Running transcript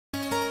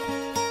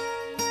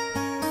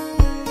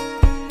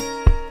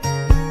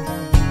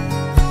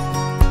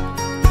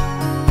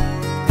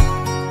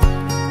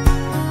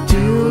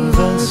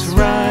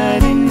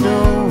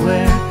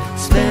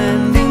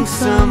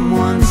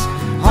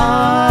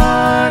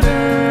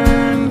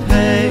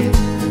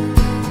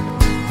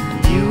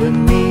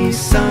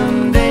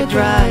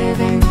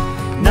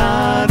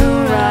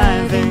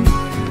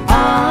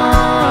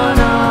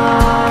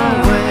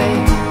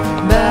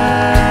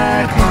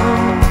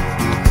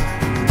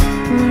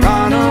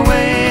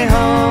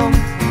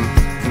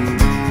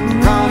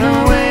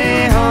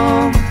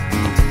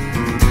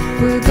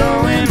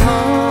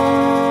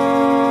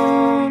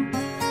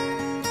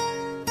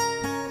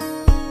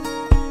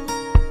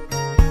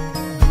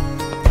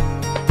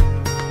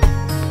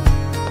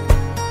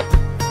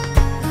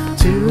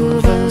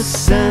was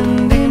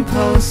sending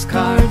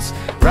postcards,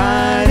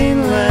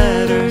 writing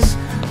letters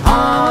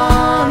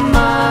on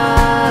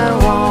my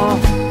wall.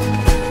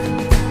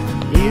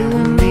 You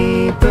and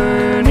me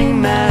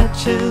burning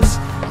matches,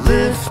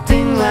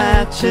 lifting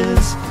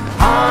latches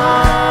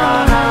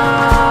on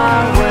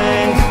our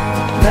way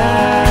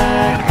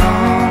back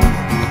home.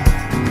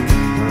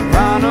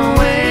 We're on our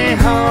way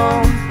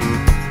home.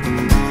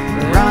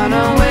 We're on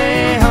our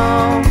way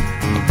home.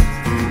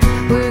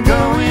 We're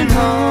going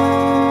home.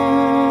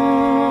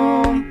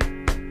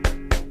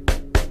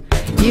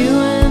 You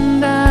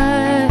and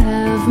I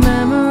have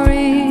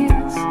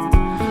memories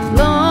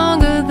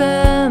longer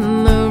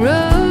than the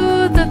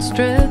road that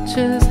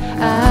stretches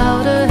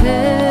out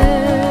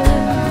ahead.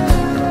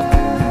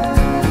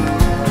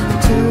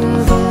 Two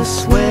of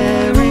us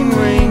wearing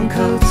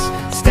raincoats,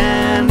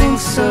 standing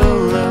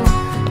solo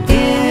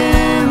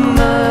in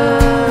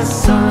the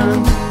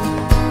sun.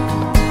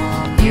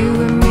 You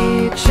and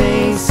me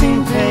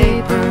chasing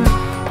paper,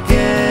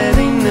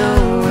 getting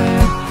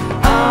nowhere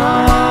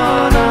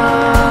on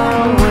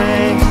our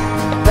way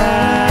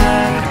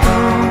back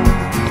home.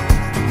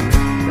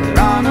 We're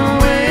on our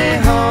way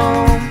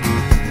home.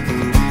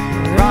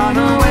 We're on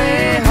our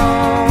way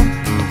home.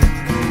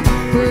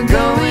 We're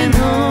going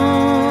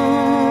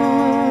home.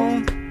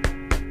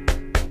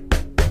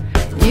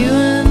 You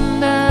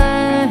and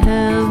I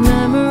have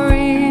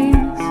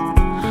memories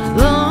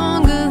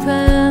longer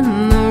than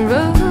the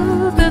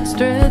road that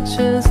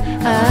stretches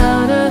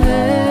out